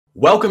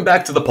Welcome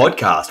back to the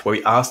podcast where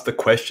we ask the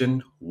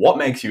question, what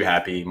makes you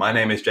happy? My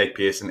name is Jake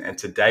Pearson, and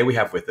today we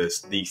have with us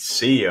the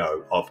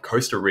CEO of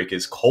Costa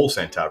Rica's call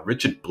center,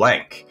 Richard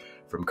Blank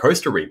from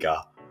Costa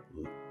Rica,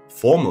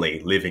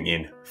 formerly living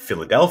in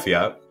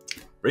Philadelphia.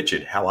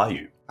 Richard, how are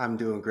you? I'm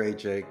doing great,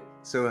 Jake.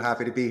 So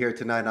happy to be here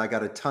tonight, and I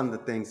got a ton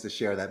of things to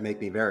share that make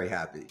me very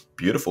happy.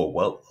 Beautiful.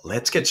 Well,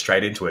 let's get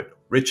straight into it.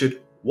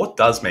 Richard, what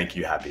does make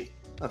you happy?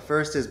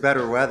 First is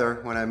better weather.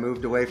 When I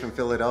moved away from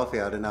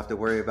Philadelphia, I didn't have to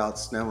worry about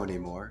snow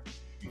anymore.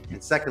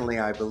 And secondly,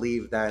 I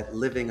believe that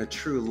living a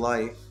true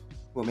life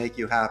will make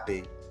you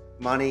happy.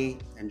 Money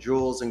and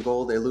jewels and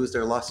gold, they lose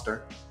their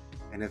luster.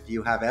 And if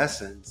you have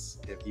essence,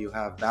 if you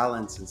have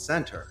balance and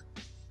center,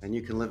 then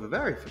you can live a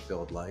very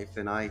fulfilled life.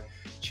 And I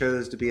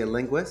chose to be a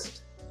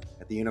linguist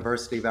at the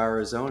University of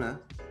Arizona.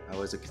 I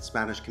was a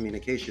Spanish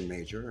communication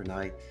major, and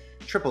I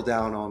tripled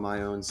down on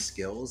my own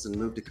skills and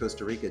moved to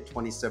Costa Rica at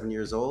 27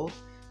 years old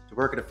to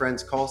work at a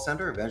friend's call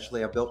center.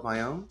 Eventually, I built my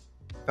own,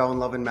 fell in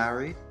love and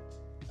married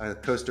a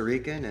Costa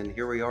Rican, and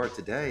here we are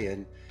today.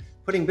 And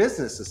putting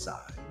business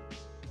aside,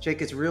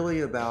 Jake, it's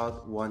really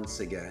about, once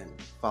again,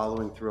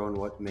 following through on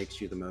what makes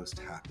you the most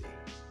happy.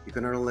 You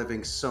can earn a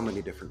living so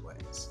many different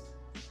ways.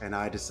 And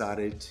I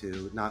decided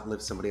to not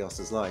live somebody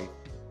else's life,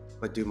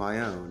 but do my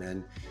own.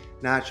 And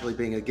naturally,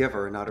 being a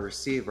giver, not a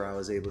receiver, I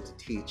was able to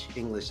teach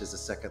English as a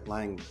second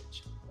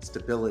language,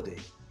 stability,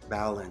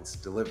 balance,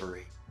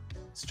 delivery,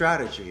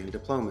 strategy, and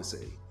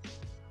diplomacy.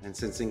 And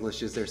since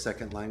English is their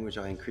second language,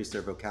 I increased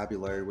their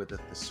vocabulary with a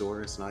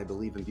thesaurus, and I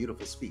believe in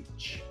beautiful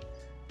speech.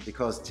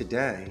 Because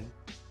today,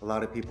 a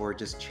lot of people are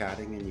just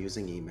chatting and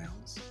using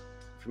emails.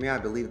 For me, I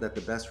believe that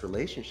the best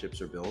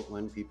relationships are built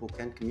when people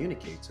can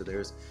communicate, so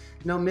there's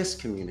no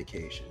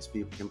miscommunications.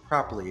 People can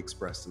properly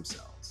express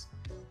themselves.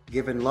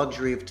 Given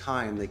luxury of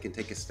time, they can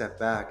take a step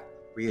back,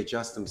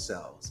 readjust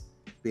themselves,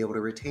 be able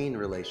to retain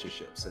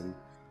relationships, and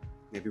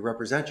maybe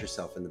represent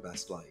yourself in the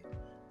best light.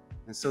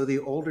 And so the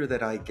older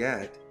that I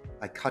get,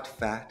 I cut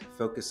fat,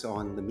 focus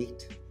on the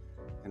meat,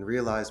 and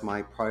realize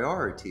my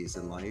priorities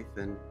in life.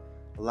 And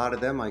a lot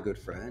of them, my good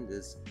friend,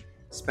 is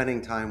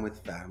spending time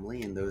with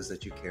family and those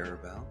that you care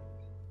about.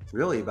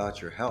 Really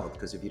about your health,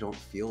 because if you don't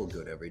feel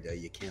good every day,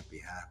 you can't be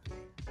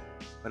happy.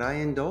 But I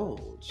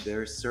indulge.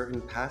 There are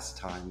certain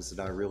pastimes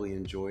that I really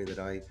enjoy that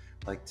I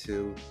like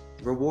to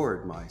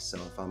reward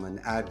myself. I'm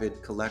an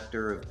avid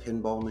collector of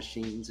pinball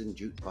machines and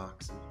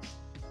jukeboxes.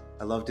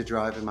 I love to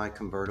drive in my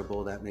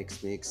convertible. That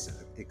makes me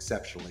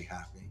exceptionally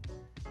happy.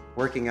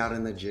 Working out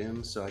in the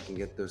gym so I can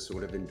get those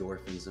sort of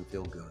endorphins and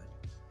feel good.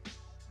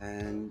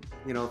 And,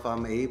 if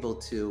I'm able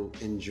to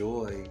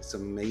enjoy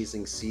some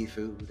amazing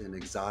seafood and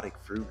exotic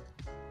fruit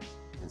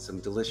and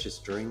some delicious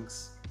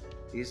drinks,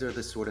 these are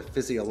the sort of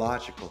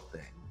physiological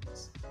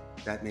things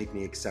that make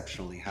me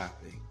exceptionally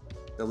happy.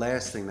 The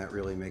last thing that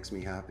really makes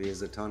me happy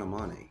is a ton of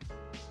money.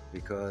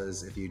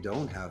 Because if you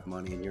don't have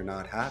money and you're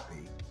not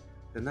happy,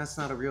 then that's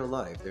not a real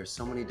life. There's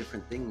so many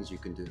different things you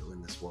can do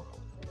in this world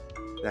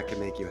that can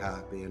make you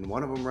happy. And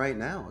one of them right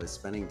now is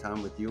spending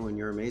time with you and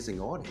your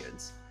amazing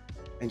audience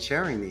and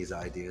sharing these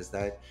ideas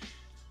that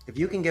if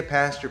you can get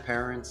past your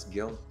parents'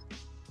 guilt,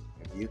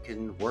 if you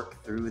can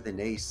work through the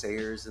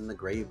naysayers and the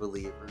gray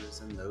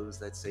believers and those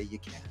that say you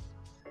can't,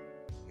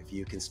 if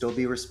you can still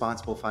be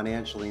responsible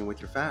financially and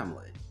with your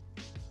family,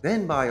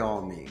 then by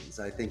all means,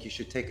 I think you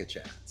should take a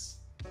chance.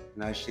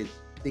 And I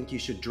think you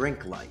should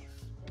drink life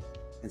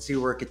and see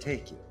where it could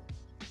take you.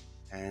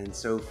 And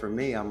so for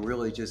me, I'm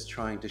really just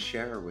trying to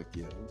share with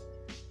you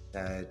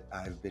that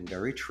I've been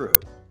very true,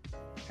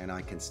 and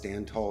I can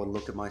stand tall and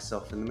look at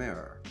myself in the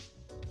mirror.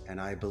 And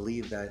I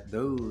believe that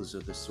those are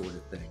the sort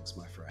of things,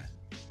 my friend,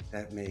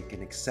 that make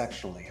an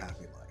exceptionally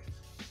happy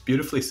life.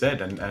 Beautifully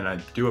said, and I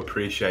do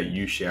appreciate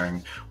you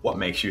sharing what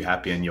makes you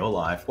happy in your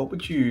life. What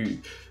would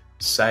you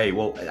say?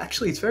 Well,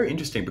 actually, it's very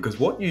interesting because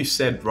what you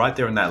said right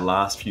there in that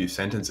last few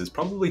sentences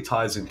probably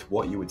ties into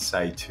what you would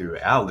say to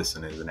our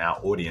listeners and our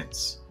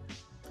audience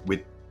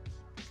with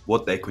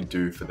what they could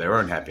do for their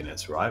own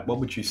happiness, right? What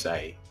would you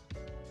say?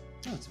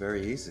 Oh, it's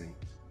very easy.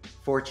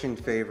 Fortune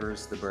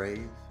favors the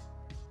brave.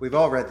 We've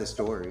all read the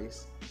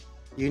stories.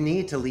 You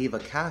need to leave a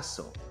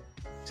castle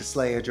to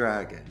slay a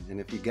dragon. And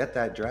if you get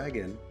that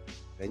dragon,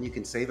 then you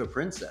can save a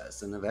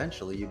princess, and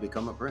eventually you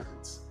become a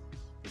prince.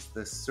 It's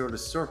this sort of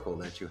circle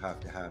that you have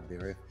to have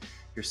there. If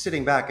you're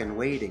sitting back and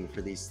waiting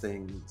for these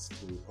things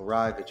to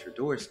arrive at your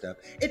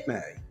doorstep, it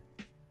may.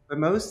 But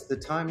most of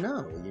the time,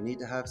 no. You need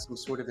to have some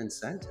sort of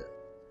incentive.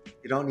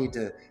 You don't need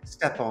to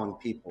step on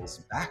people's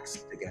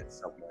backs to get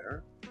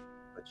somewhere,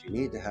 but you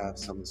need to have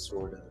some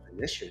sort of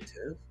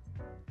initiative.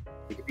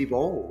 You can be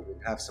bold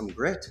and have some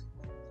grit,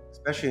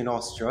 especially in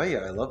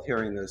Australia. I love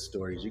hearing those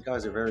stories. You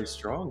guys are very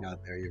strong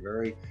out there. You're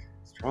very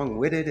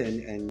strong-witted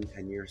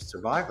and you're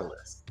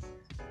survivalists.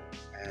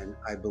 And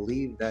I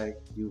believe that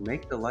you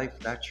make the life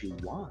that you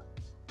want.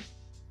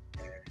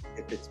 And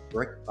if it's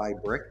brick by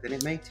brick, then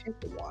it may take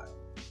a while.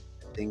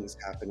 If things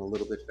happen a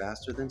little bit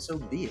faster, then so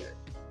be it.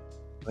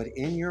 But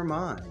in your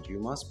mind, you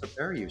must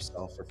prepare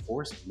yourself for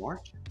forced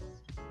marches.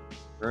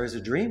 Whereas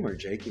a dreamer,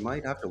 Jake, you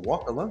might have to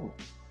walk alone.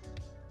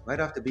 might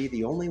have to be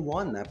the only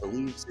one that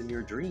believes in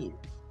your dream.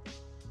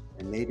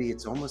 And maybe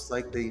it's almost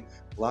like the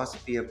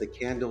philosophy of the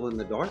candle in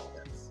the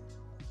darkness.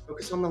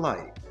 Focus on the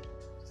light.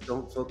 Just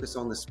don't focus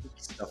on the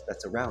spooky stuff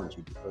that's around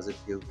you, because if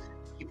you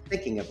keep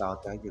thinking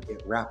about that, you'll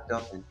get wrapped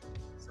up in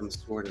some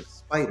sort of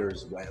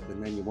spider's web,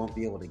 and then you won't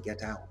be able to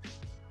get out.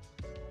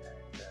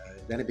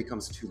 Then it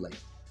becomes too late.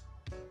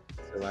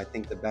 So I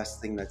think the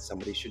best thing that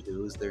somebody should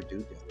do is their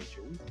due diligence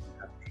and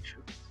have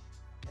patience.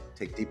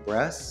 Take deep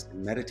breaths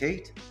and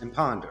meditate and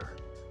ponder.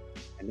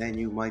 And then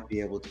you might be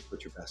able to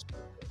put your best foot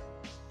forward.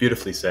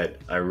 Beautifully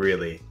said. I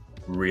really,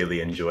 really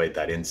enjoyed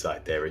that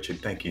insight there,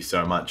 Richard. Thank you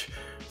so much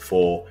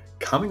for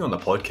coming on the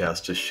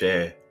podcast to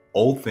share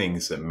all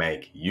things that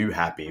make you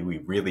happy. We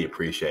really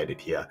appreciate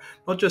it here.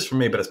 Not just from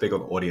me, but I speak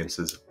on the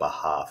audience's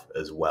behalf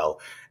as well.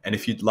 And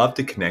if you'd love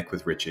to connect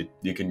with Richard,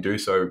 you can do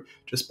so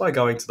just by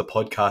going to the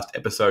podcast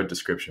episode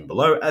description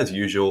below, as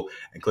usual,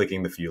 and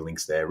clicking the few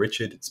links there.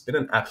 Richard, it's been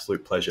an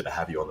absolute pleasure to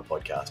have you on the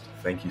podcast.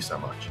 Thank you so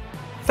much.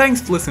 Thanks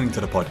for listening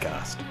to the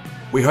podcast.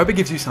 We hope it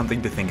gives you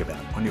something to think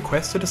about on your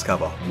quest to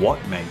discover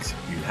what makes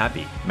you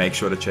happy. Make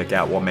sure to check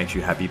out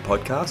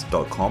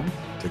whatmakesyyouhappypodcast.com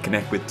to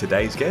connect with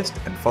today's guest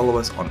and follow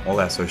us on all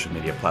our social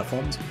media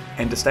platforms,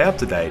 and to stay up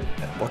to date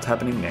at what's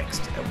happening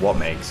next at What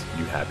Makes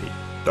You Happy.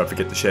 Don't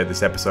forget to share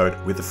this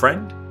episode with a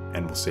friend,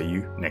 and we'll see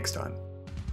you next time.